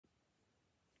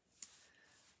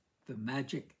The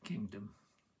Magic Kingdom.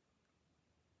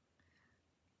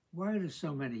 Why do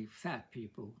so many fat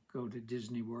people go to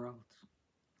Disney World?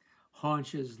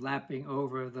 Haunches lapping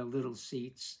over the little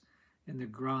seats in the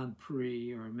Grand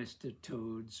Prix or Mr.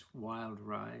 Toad's Wild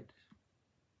Ride.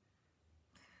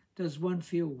 Does one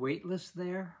feel weightless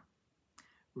there?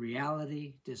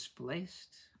 Reality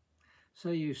displaced? So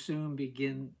you soon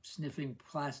begin sniffing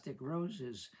plastic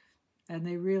roses, and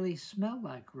they really smell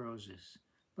like roses,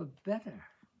 but better.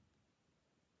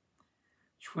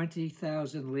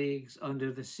 20,000 Leagues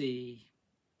Under the Sea,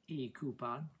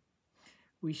 e-coupon.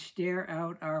 We stare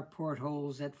out our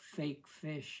portholes at fake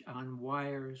fish on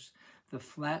wires, the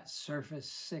flat surface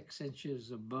 6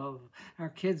 inches above. Our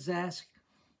kids ask,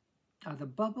 are the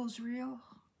bubbles real?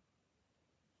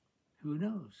 Who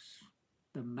knows?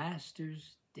 The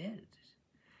master's dead.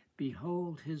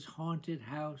 Behold his haunted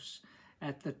house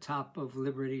at the top of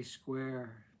Liberty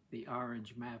Square, the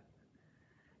orange map.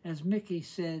 As Mickey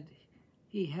said,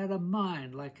 he had a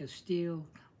mind like a steel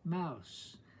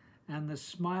mouse, and the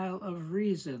smile of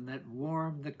reason that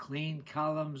warmed the clean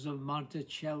columns of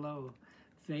Monticello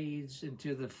fades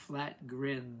into the flat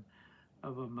grin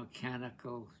of a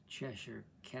mechanical Cheshire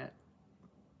cat.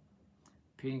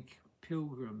 Pink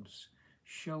pilgrims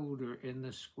shoulder in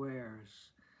the squares,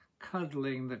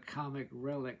 cuddling the comic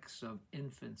relics of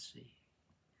infancy.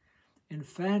 In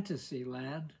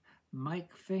Fantasyland,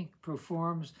 Mike Fink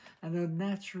performs an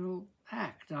unnatural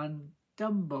act on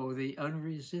Dumbo the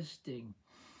Unresisting.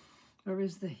 Or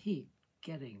is the heat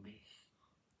getting me?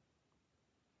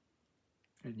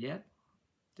 And yet,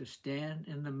 to stand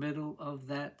in the middle of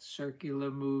that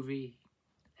circular movie,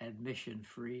 admission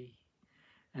free,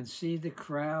 and see the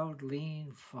crowd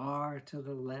lean far to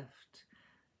the left,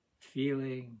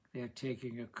 feeling they're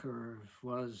taking a curve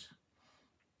was,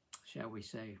 shall we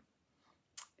say,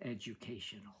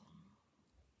 educational.